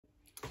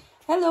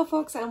Hello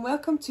folks and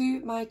welcome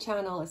to my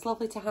channel. It's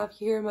lovely to have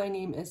you here. My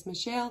name is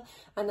Michelle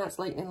and that's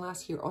Lightning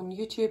Lass here on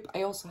YouTube.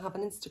 I also have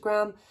an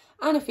Instagram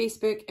and a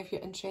Facebook. If you're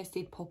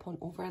interested, pop on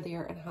over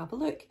there and have a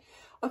look.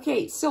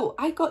 Okay, so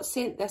I got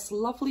sent this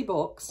lovely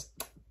box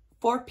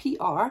for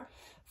PR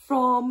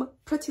from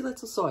Pretty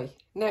Little Soy.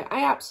 Now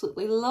I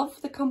absolutely love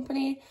the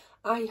company.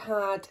 I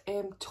had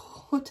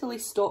totally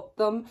stocked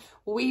them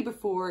way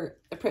before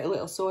Pretty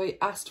Little Soy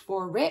asked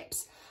for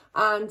reps,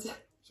 and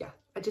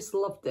I just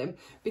loved them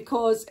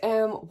because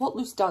what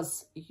Luce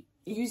does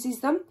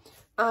uses them,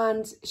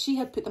 and she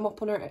had put them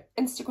up on her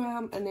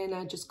Instagram, and then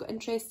I just got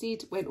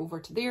interested, went over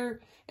to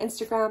their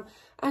Instagram,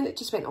 and it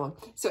just went on.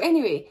 So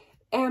anyway,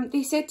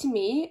 they said to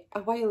me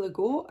a while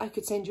ago I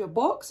could send you a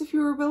box if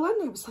you were willing.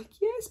 I was like,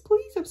 yes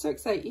please, I'm so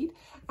excited.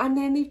 And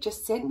then they've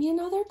just sent me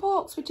another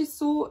box, which is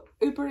so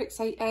uber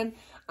exciting,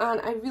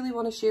 and I really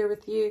want to share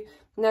with you.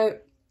 Now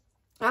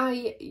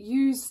I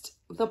used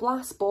the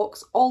blast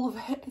box, all of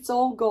it, it's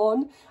all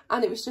gone,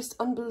 and it was just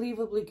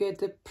unbelievably good.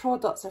 The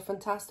products are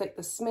fantastic,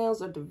 the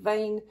smells are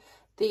divine,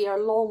 they are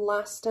long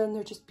lasting,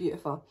 they're just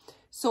beautiful.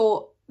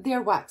 So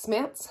they're wax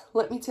melts.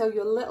 Let me tell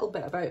you a little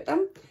bit about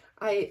them.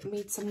 I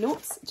made some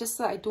notes just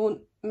so that I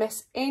don't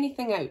miss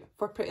anything out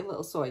for Pretty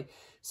Little Soy.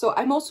 So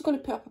I'm also going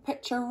to put up a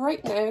picture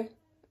right now.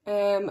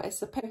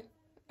 It's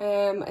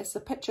a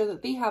picture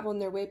that they have on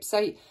their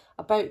website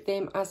about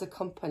them as a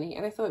company,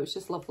 and I thought it was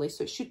just lovely,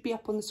 so it should be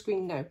up on the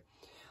screen now.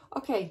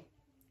 Okay,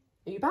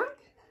 are you back?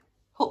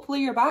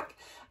 Hopefully you're back.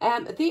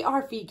 They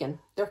are vegan,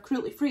 they're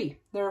cruelty free,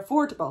 they're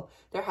affordable,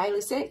 they're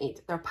highly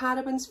scented, they're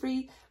parabens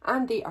free,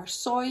 and they are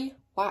soy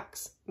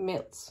wax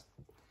melts.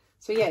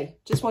 So yeah,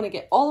 just want to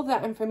get all of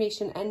that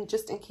information in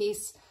just in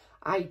case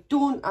I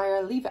don't,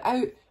 I'll leave it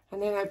out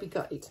and then I'll be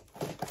gutted.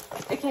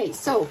 Okay,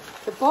 so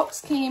the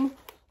box came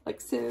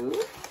like so.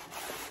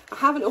 I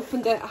haven't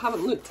opened it, I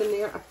haven't looked in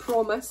there, I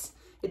promise.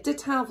 It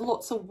did have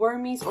lots of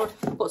wormies or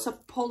lots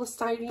of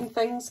polystyrene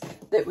things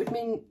that would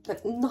mean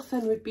that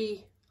nothing would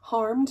be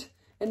harmed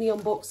in the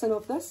unboxing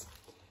of this.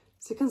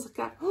 So you can look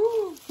at,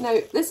 oh, now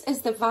this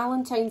is the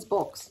Valentines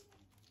box.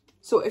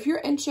 So if you're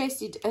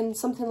interested in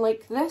something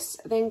like this,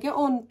 then get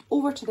on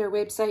over to their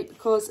website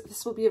because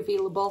this will be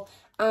available.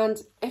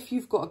 And if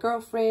you've got a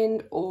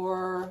girlfriend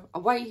or a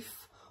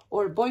wife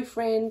or a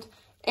boyfriend,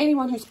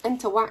 anyone who's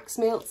into wax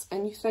melts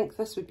and you think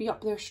this would be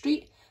up their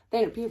street,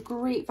 then it'd be a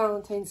great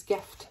Valentine's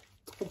gift.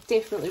 I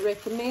definitely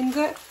recommend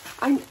it.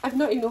 I've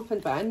not even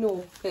opened, but I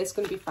know that it's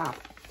going to be fab.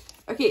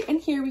 Okay, in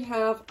here we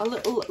have a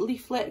little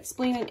leaflet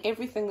explaining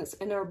everything that's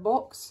in our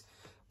box.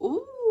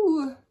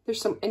 Ooh,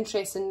 there's some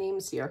interesting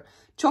names here.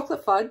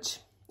 Chocolate fudge,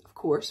 of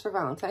course, for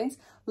Valentine's.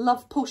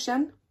 Love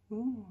potion.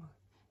 Ooh.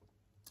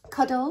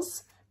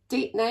 Cuddles,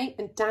 date night,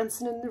 and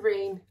dancing in the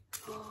rain.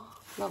 Oh,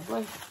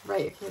 lovely.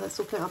 Right, okay, let's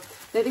open it up.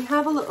 Now they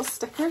have a little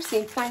sticker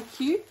saying thank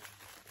you.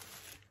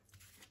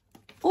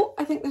 Oh,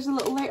 I think there's a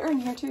little letter in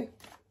here too.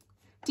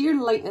 Dear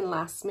Lightning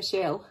Lass,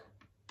 Michelle,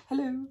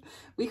 hello.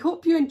 We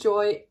hope you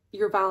enjoy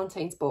your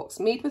Valentine's box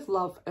made with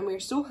love, and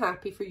we're so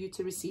happy for you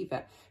to receive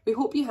it. We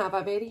hope you have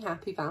a very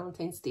happy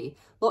Valentine's Day.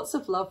 Lots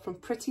of love from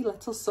Pretty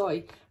Little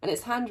Soy, and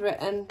it's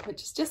handwritten,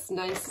 which is just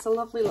nice. It's a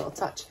lovely little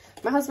touch.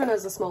 My husband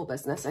has a small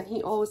business and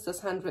he always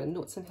does handwritten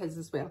notes in his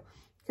as well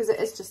because it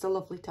is just a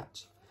lovely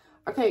touch.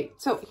 Okay,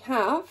 so we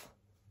have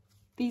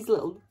these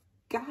little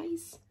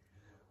guys.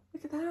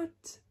 Look at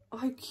that. Oh,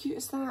 how cute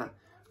is that?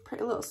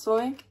 Pretty Little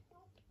Soy.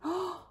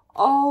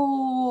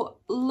 Oh,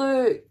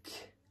 look.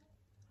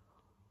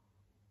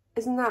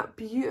 Isn't that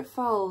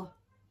beautiful?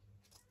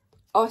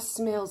 Oh, it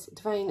smells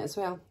divine as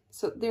well.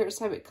 So there's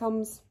how it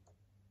comes.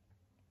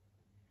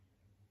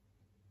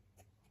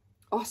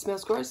 Oh, it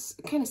smells gorgeous.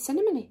 Kind of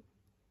cinnamony.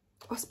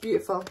 Oh, it's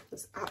beautiful.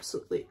 It's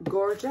absolutely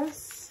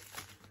gorgeous.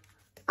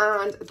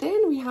 And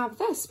then we have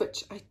this,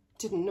 which I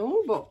didn't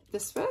know what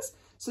this was.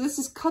 So this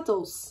is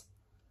Cuddles.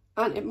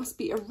 And it must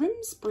be a room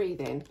spray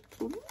then.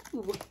 Ooh.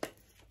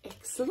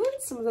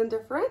 Excellent, something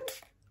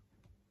different.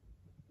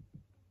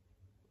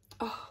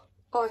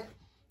 Oh,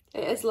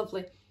 it is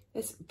lovely.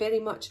 It's very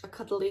much a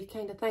cuddly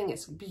kind of thing.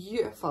 It's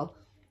beautiful.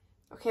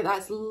 Okay,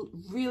 that's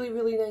really,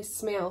 really nice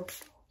smell.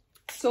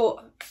 So,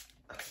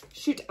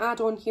 should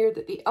add on here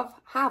that they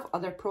have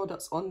other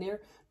products on there,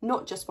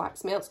 not just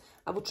wax melts.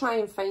 I will try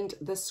and find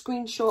the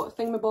screenshot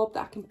thingamabob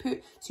that I can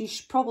put. So you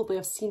should probably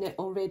have seen it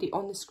already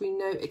on the screen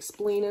now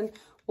explaining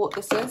what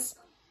this is.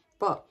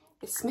 But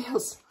it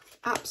smells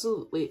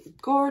absolutely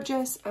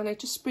gorgeous, and I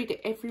just sprayed it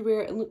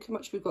everywhere, and look how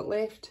much we've got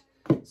left,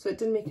 so it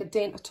didn't make a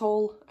dent at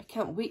all. I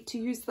can't wait to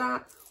use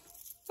that.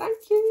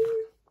 Thank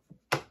you.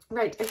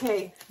 Right,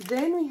 okay,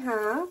 then we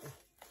have,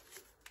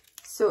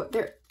 so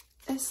there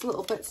is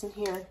little bits in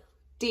here.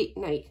 Date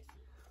night.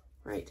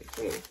 Right,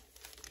 okay,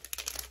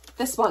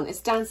 this one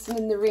is dancing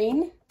in the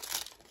rain,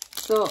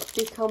 so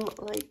they come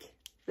like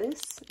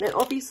this. Now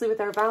obviously with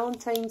our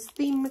Valentine's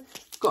theme,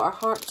 we've got our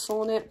hearts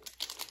on it,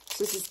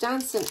 so this is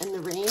dancing in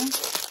the rain.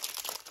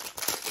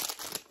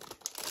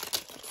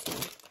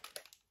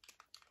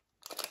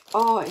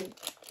 Oh,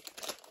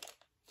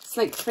 it's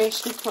like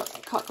freshly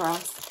cut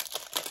grass.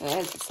 It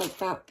is, it's like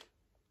that.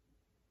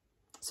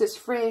 So So it's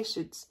fresh,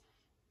 it's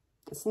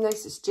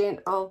nice, it's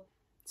gentle.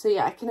 So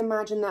yeah, I can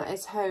imagine that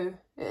is how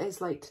it is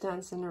like to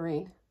dance in the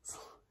rain.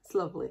 It's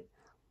lovely.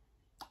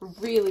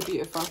 Really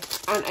beautiful.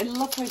 And I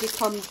love how they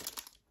come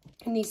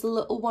in these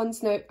little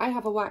ones. Now, I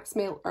have a wax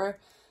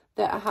melter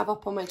that I have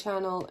up on my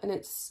channel, and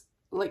it's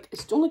like,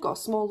 it's only got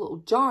a small little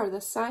jar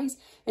this size,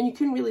 and you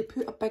couldn't really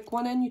put a big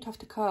one in, you'd have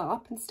to cut it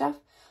up and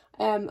stuff.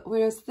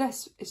 Whereas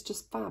this is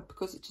just fab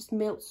because it just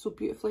melts so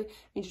beautifully, and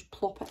you just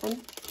plop it in.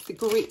 It's a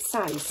great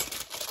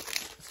size.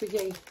 So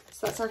yay.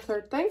 So that's our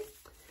third thing.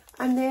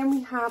 And then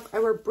we have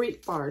our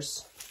break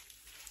bars.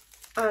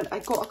 And I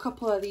got a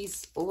couple of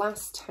these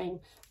last time,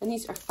 and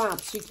these are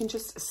fab. So you can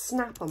just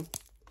snap them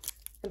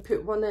and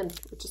put one in,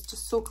 which is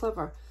just so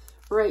clever.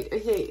 Right,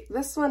 okay,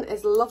 this one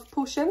is Love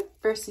Potion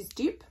versus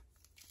Dupe.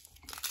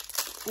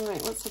 All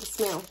right, let's have a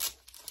smell.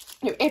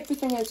 Now,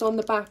 everything is on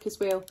the back as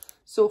well,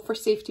 so for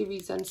safety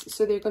reasons.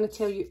 So they're going to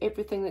tell you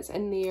everything that's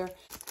in there.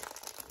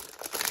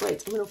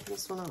 Right, I'm going to open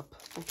this one up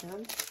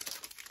again.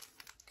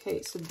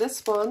 Okay, so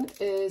this one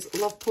is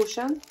Love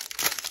Potion.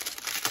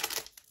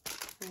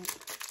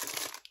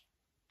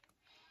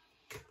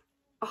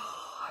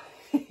 Oh,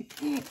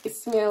 it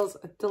smells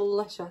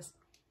delicious.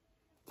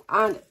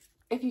 And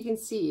if you can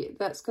see,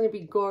 that's going to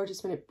be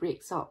gorgeous when it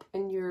breaks up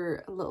in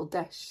your little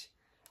dish.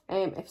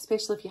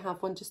 Especially if you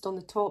have one just on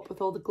the top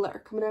with all the glitter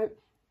coming out.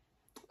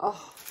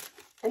 Oh,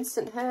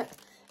 instant hit.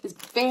 It's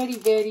very,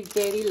 very,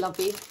 very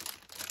lovely.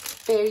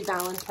 Very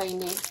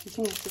Valentine-y. You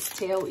can just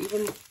tell,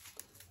 even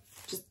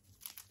just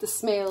the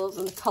smells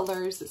and the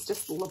colours, it's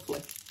just lovely.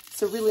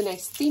 It's a really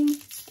nice theme.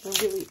 I'm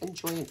really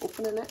enjoying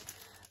opening it.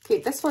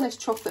 Okay, this one is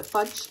Chocolate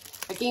Fudge.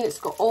 Again, it's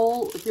got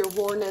all of your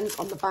warnings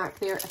on the back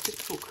there. I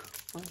just broke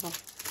one of them.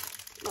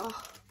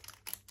 Oh.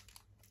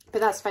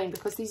 But that's fine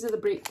because these are the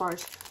break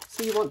bars,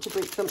 so you want to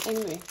break them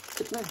anyway.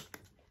 But no.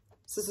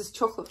 So this is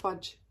Chocolate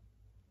Fudge.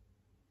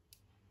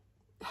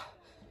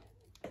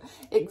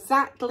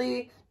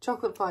 Exactly,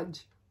 Chocolate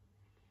Fudge.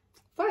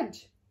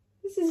 Fudge,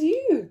 this is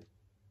you.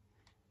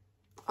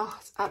 Oh,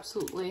 it's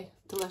absolutely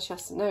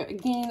delicious. Now,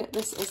 again,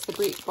 this is the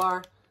break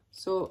bar,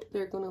 so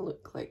they're going to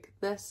look like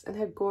this. And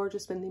how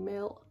gorgeous when they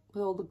melt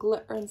with all the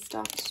glitter and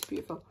stuff. It's just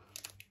beautiful.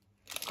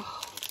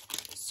 Oh,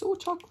 so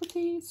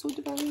chocolatey, so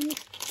divine.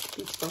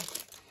 Beautiful.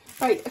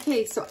 Right,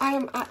 okay, so I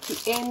am at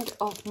the end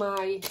of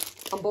my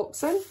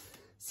unboxing.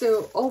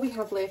 So all we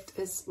have left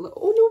is,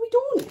 oh no, we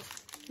don't.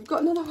 We've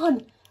got another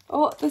one.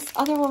 Oh, this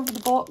other one for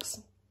the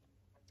box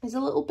is a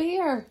little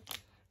bear,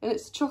 and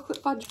it's a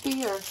Chocolate Fudge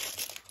bear.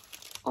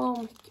 Oh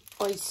my,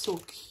 oh, he's so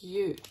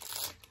cute.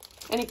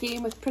 And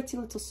again, with Pretty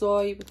Little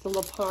Soy with the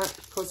love heart,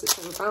 because it's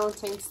our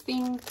Valentine's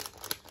theme.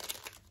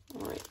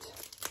 All right,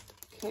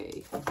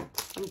 okay,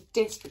 I'm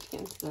desperate to get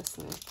into this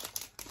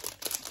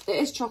now. It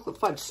is Chocolate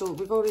Fudge, so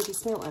we've already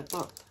smelt it,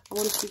 but I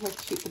want to see how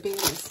cute the bear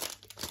is.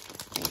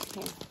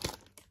 Okay.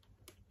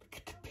 Look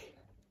at the bear.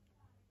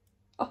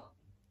 Oh,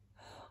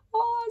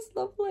 oh, it's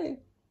lovely.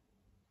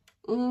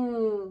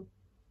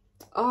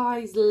 Oh,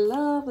 he's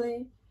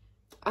lovely.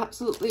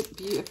 Absolutely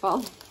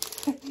beautiful.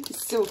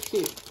 He's so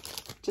cute.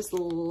 Just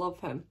love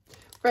him.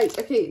 Right,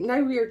 okay,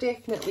 now we are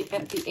definitely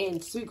at the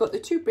end. So we've got the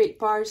two break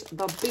bars,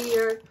 the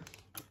bear,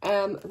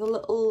 the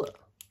little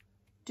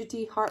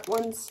duty heart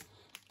ones,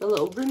 the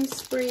little room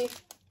spray,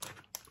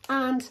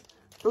 and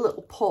the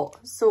little pot.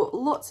 So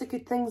lots of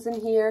good things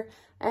in here,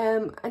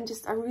 and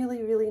just a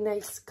really, really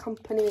nice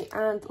company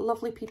and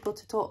lovely people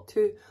to talk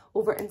to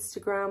over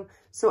Instagram.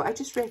 So I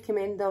just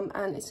recommend them,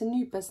 and it's a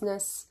new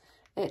business.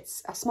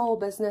 It's a small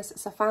business,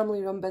 it's a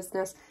family run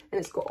business, and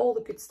it's got all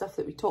the good stuff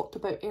that we talked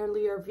about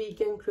earlier: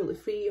 vegan, cruelty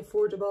free,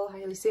 affordable,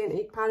 highly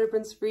scented,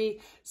 parabens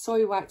free,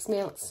 soy wax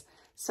melts.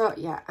 So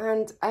yeah,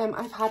 and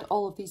I've had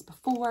all of these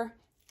before.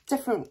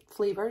 Different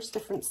flavours,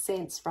 different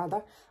scents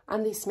rather,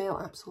 and they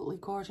smell absolutely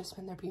gorgeous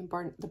when they're being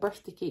burnt. The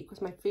birthday cake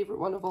was my favourite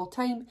one of all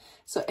time,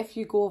 so if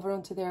you go over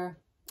onto their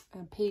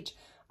page,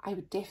 I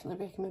would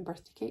definitely recommend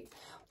birthday cake.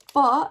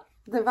 But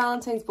the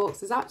Valentine's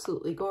box is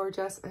absolutely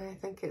gorgeous, and I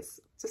think it's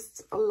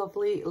just a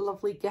lovely,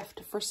 lovely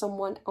gift for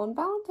someone on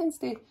Valentine's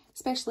Day,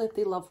 especially if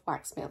they love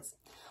wax melts.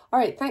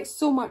 Alright, thanks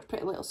so much,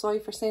 Pretty Little Soy,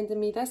 for sending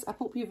me this. I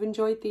hope you've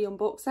enjoyed the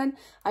unboxing.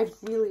 I've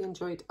really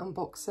enjoyed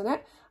unboxing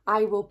it.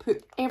 I will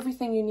put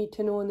everything you need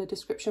to know in the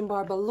description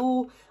bar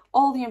below.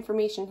 All the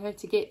information how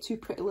to get to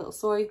Pretty Little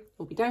Soy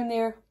will be down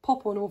there.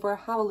 Pop on over,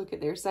 have a look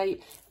at their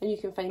site, and you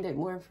can find out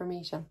more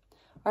information.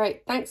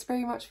 Alright, thanks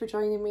very much for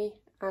joining me,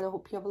 and I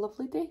hope you have a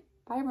lovely day.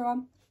 Bye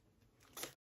everyone.